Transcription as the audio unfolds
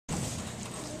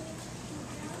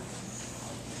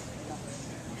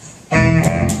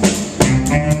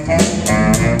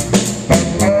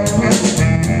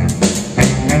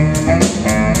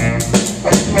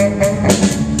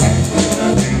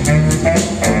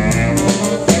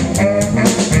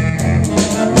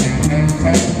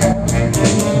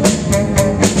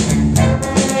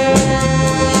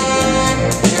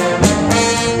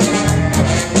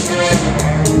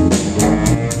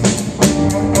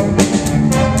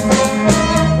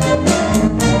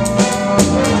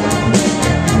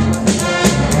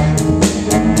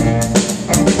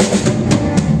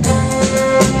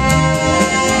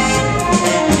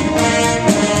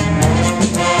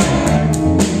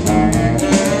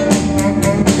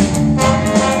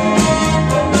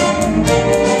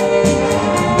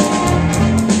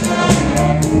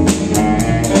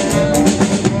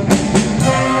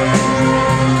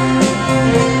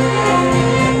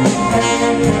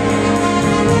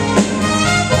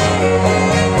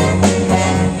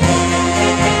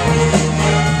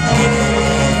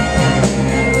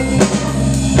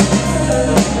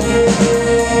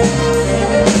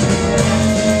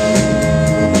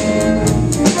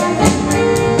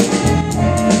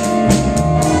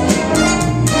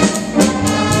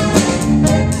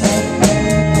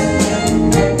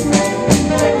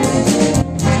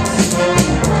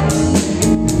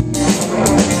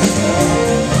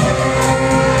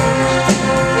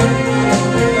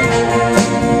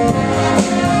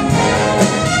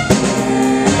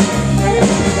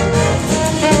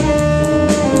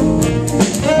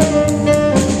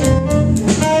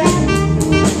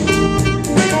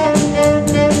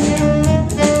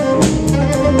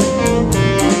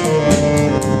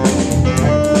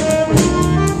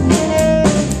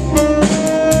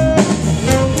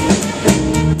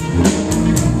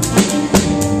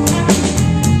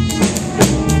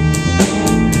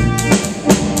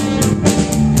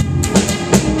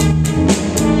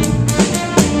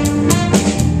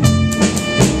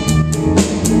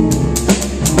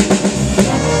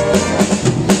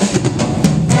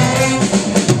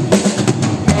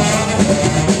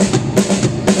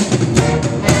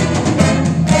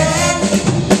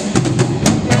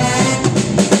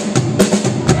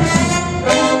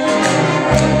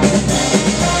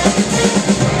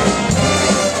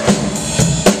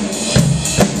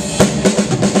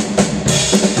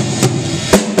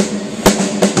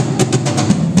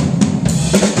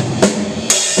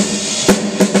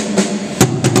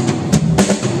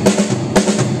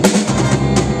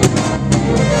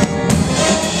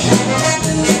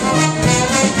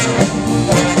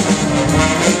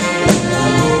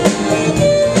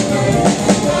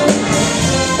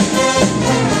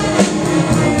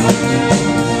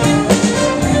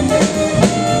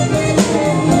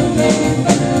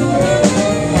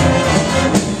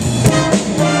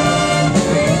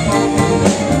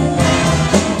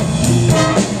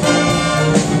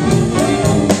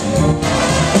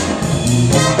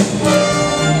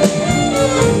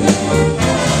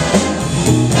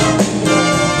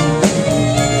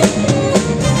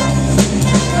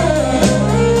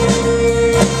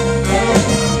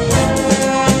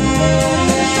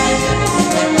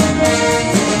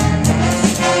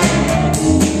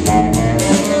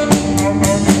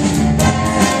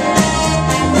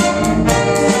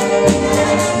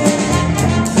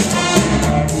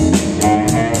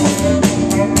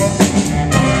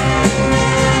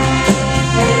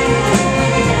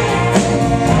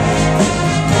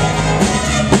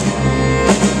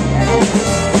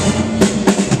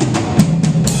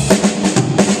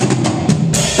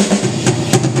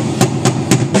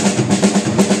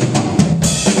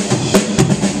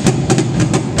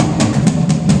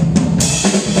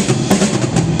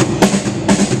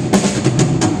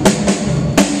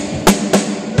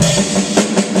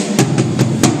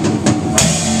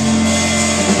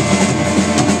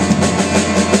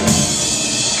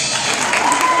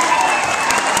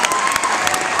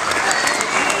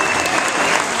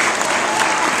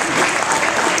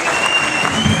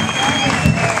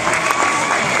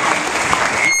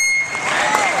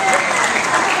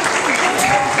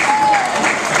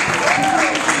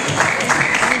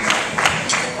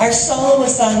Our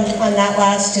soloists on that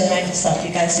last tune, I just thought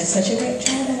you guys did such a great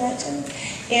job on that tune.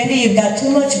 Andy, you've got too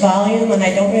much volume and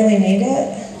I don't really need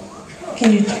it.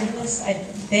 Can you turn this?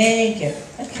 Thank you.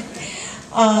 Okay.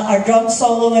 Our drum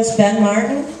soloist, Ben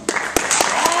Martin.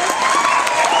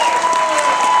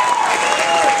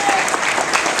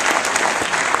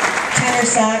 Tenor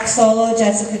sax solo,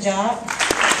 Jessica Jott.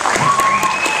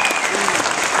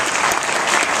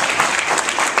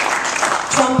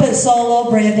 Trumpet solo,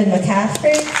 Brandon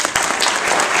McCaffrey.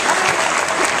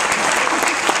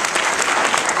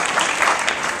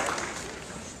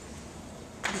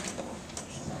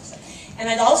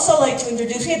 I'd also like to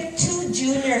introduce, we have 2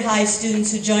 junior high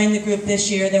students who joined the group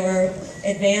this year. They were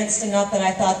advanced enough that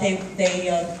I thought they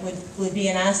would be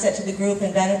an asset to the group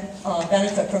and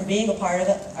benefit from being a part of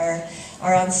it,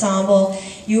 our ensemble.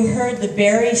 You heard the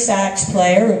bari sax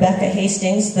player, Rebecca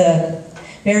Hastings. The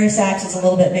bari sax is a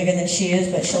little bit bigger than she is,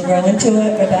 but she'll grow into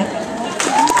it, Rebecca.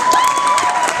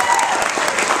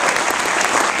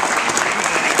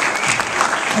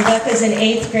 Rebecca's in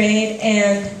 8th grade,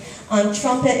 and on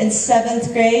trumpet in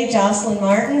 7th grade, Jocelyn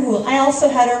Martin, who I also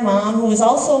had her mom, who was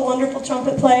also a wonderful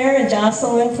trumpet player. And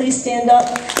Jocelyn, please stand up.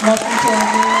 Welcome to our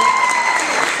group.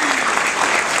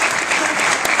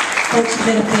 Folks, you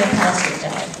did a fantastic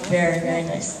job. Very, very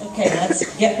nice. Okay,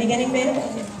 let's get beginning beta.